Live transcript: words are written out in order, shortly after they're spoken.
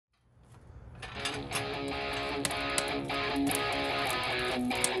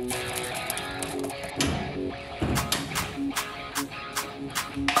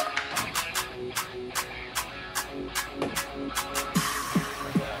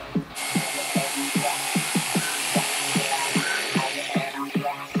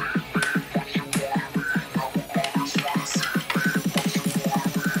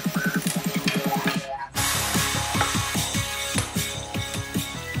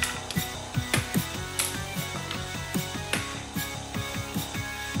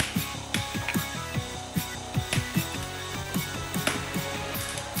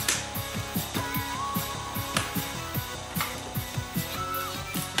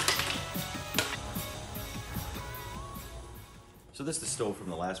So this is the stove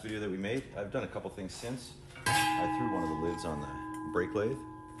from the last video that we made. I've done a couple things since. I threw one of the lids on the brake lathe,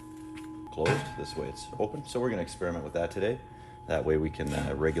 closed, this way it's open. So we're gonna experiment with that today. That way we can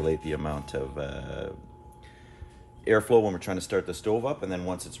regulate the amount of airflow when we're trying to start the stove up, and then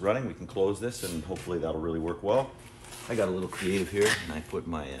once it's running, we can close this and hopefully that'll really work well. I got a little creative here and I put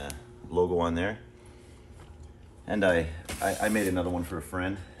my logo on there. And I made another one for a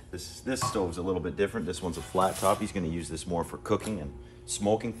friend. This stove's a little bit different. This one's a flat top. He's going to use this more for cooking and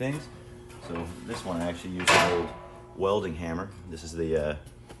smoking things. So this one I actually used an old welding hammer. This is the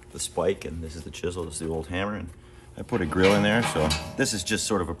spike, and this is the chisel. This is the old hammer, and I put a grill in there. So this is just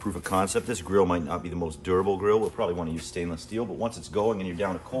sort of a proof of concept. This grill might not be the most durable grill. We'll probably want to use stainless steel, but once it's going and you're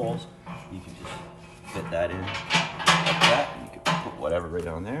down to coals, you can just fit that in like that. And you can put whatever right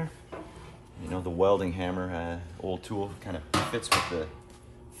on there. You know, the welding hammer, old tool, kind of fits with the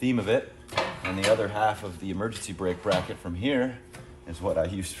theme of it, and the other half of the emergency brake bracket from here is what I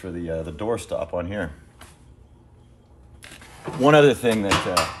used for the door stop on here. One other thing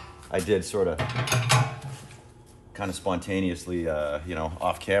that I did sort of kind of spontaneously, you know,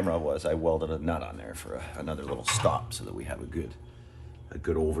 off camera, was I welded a nut on there for another little stop so that we have a good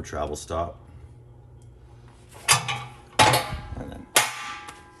over travel stop. And then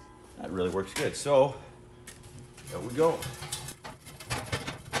that really works good. So there we go.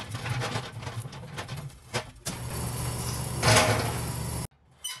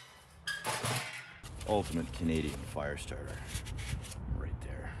 Ultimate Canadian fire starter, right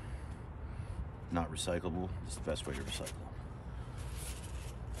there. Not recyclable. It's the best way to recycle them.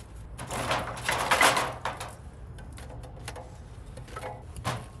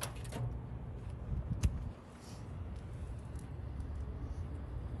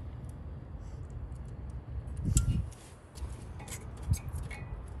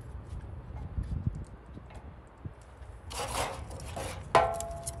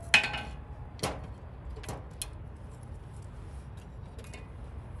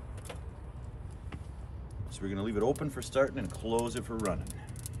 So we're going to leave it open for starting and close it for running.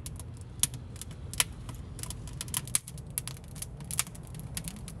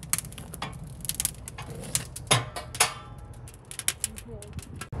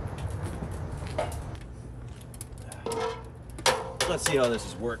 Let's see how this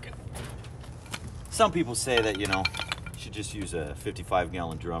is working. Some people say that, you know, you should just use a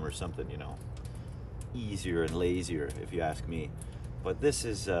 55-gallon drum or something, you know, easier and lazier, if you ask me. But this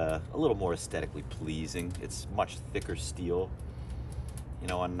is a little more aesthetically pleasing. It's much thicker steel, you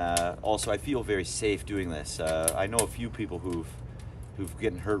know, and also I feel very safe doing this. I know a few people who've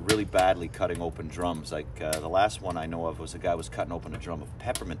gotten hurt really badly cutting open drums. Like the last one I know of was a guy was cutting open a drum of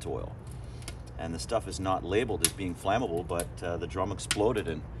peppermint oil, and the stuff is not labeled as being flammable, but the drum exploded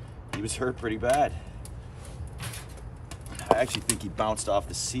and he was hurt pretty bad. I actually think he bounced off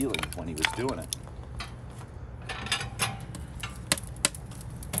the ceiling when he was doing it.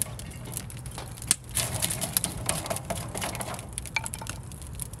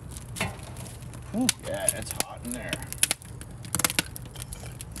 Ooh, yeah, it's hot in there.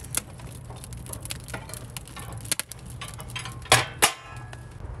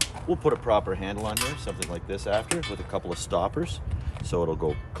 We'll put a proper handle on here, something like this after, with a couple of stoppers. So it'll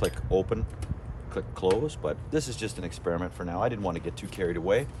go click open, click close, but this is just an experiment for now. I didn't want to get too carried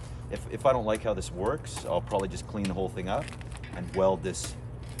away. If I don't like how this works, I'll probably just clean the whole thing up and weld this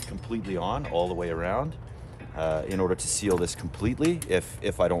completely on all the way around. In order to seal this completely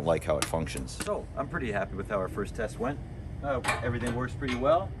if I don't like how it functions. So I'm pretty happy with how our first test went. Everything works pretty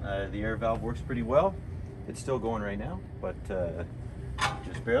well. The air valve works pretty well. It's still going right now, but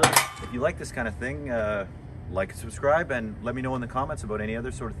just barely. If you like this kind of thing, like and subscribe, and let me know in the comments about any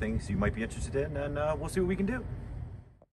other sort of things you might be interested in, and we'll see what we can do.